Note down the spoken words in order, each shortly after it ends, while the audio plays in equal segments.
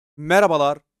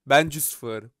Merhabalar, ben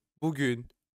Jucifer. Bugün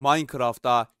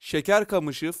Minecraft'ta şeker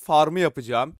kamışı farmı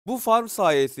yapacağım. Bu farm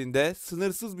sayesinde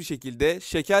sınırsız bir şekilde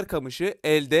şeker kamışı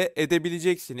elde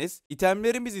edebileceksiniz.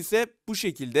 İtemlerimiz ise bu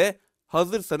şekilde.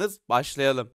 Hazırsanız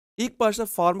başlayalım. İlk başta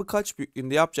farmı kaç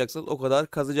büyüklüğünde yapacaksınız o kadar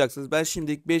kazacaksınız. Ben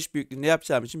şimdilik 5 büyüklüğünde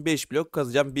yapacağım için 5 blok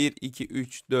kazacağım. 1, 2,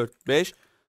 3, 4, 5.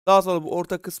 Daha sonra bu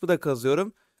orta kısmı da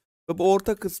kazıyorum. Ve bu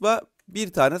orta kısma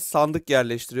bir tane sandık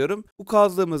yerleştiriyorum. Bu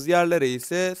kazdığımız yerlere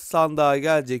ise sandığa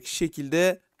gelecek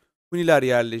şekilde huniler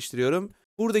yerleştiriyorum.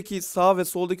 Buradaki sağ ve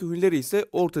soldaki hunileri ise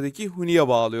ortadaki huniye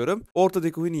bağlıyorum.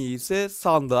 Ortadaki huniyi ise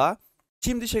sandığa.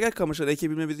 Şimdi şeker kamışları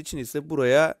ekebilmemiz için ise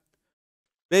buraya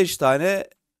 5 tane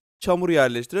çamur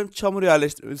yerleştiriyorum. Çamur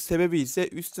yerleştirmemin sebebi ise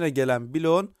üstüne gelen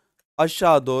bloğun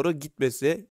aşağı doğru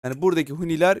gitmesi. Yani buradaki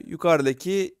huniler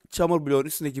yukarıdaki çamur bloğun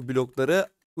üstündeki blokları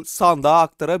sandığa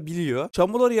aktarabiliyor.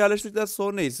 Çamurları yerleştirdikten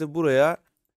sonra ise buraya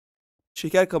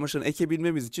şeker kamışlarını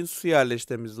ekebilmemiz için su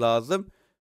yerleştirmemiz lazım.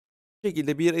 Bu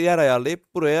şekilde bir yer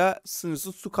ayarlayıp buraya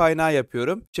sınırsız su kaynağı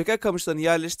yapıyorum. Şeker kamışlarını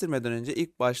yerleştirmeden önce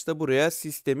ilk başta buraya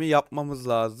sistemi yapmamız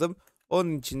lazım.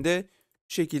 Onun için de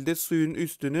bu şekilde suyun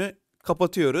üstünü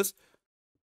kapatıyoruz.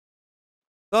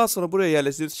 Daha sonra buraya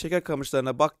yerleştirdiğimiz şeker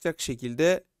kamışlarına bakacak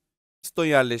şekilde piston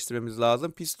yerleştirmemiz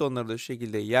lazım. Pistonları da şu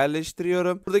şekilde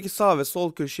yerleştiriyorum. Buradaki sağ ve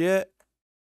sol köşeye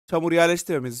çamur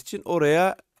yerleştirmemiz için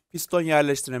oraya piston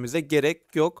yerleştirmemize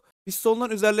gerek yok.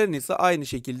 Pistonların üzerlerine ise aynı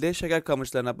şekilde şeker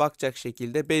kamışlarına bakacak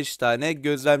şekilde 5 tane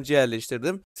gözlemci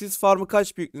yerleştirdim. Siz farmı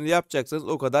kaç büyüklüğünde yapacaksanız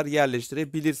o kadar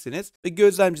yerleştirebilirsiniz. Ve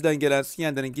gözlemciden gelen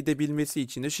sinyallerin gidebilmesi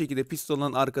için de şu şekilde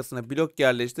pistonların arkasına blok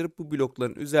yerleştirip bu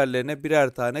blokların üzerlerine birer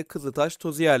tane kızıltaş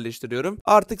tozu yerleştiriyorum.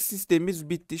 Artık sistemimiz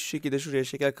bitti. Şu şekilde şuraya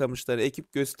şeker kamışları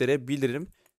ekip gösterebilirim.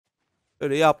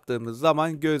 Öyle yaptığımız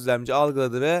zaman gözlemci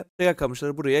algıladı ve şeker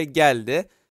kamışları buraya geldi.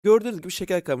 Gördüğünüz gibi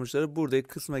şeker kamışları buradaki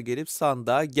kısma gelip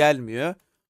sandığa gelmiyor.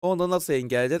 Onu da nasıl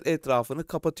engelleyeceğiz? Etrafını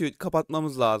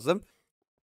kapatmamız lazım.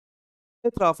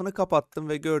 Etrafını kapattım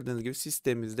ve gördüğünüz gibi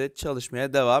sistemimizde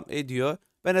çalışmaya devam ediyor.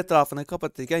 Ben etrafını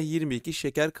kapatırken 22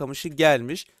 şeker kamışı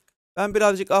gelmiş. Ben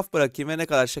birazcık af bırakayım ve ne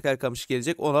kadar şeker kamışı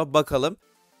gelecek ona bakalım.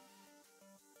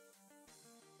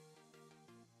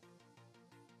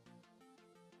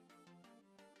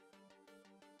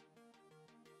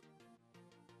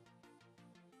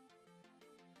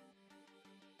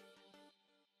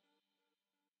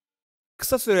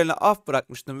 Kısa süreli af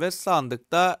bırakmıştım ve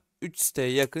sandıkta 3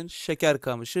 siteye yakın şeker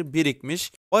kamışı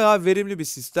birikmiş. Bayağı verimli bir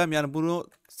sistem. Yani bunu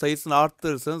sayısını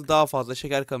arttırırsanız daha fazla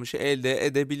şeker kamışı elde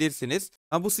edebilirsiniz.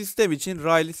 Ama bu sistem için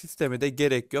raylı sisteme de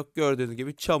gerek yok. Gördüğünüz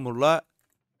gibi çamurla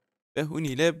ve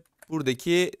huniyle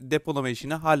buradaki depolama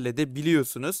işini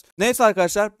halledebiliyorsunuz. Neyse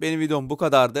arkadaşlar, benim videom bu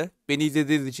kadardı. Beni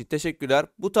izlediğiniz için teşekkürler.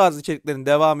 Bu tarz içeriklerin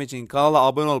devamı için kanala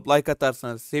abone olup like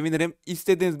atarsanız sevinirim.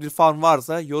 İstediğiniz bir farm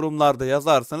varsa yorumlarda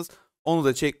yazarsanız onu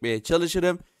da çekmeye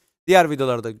çalışırım. Diğer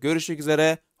videolarda görüşmek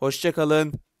üzere. Hoşça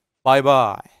kalın. Bay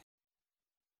bay.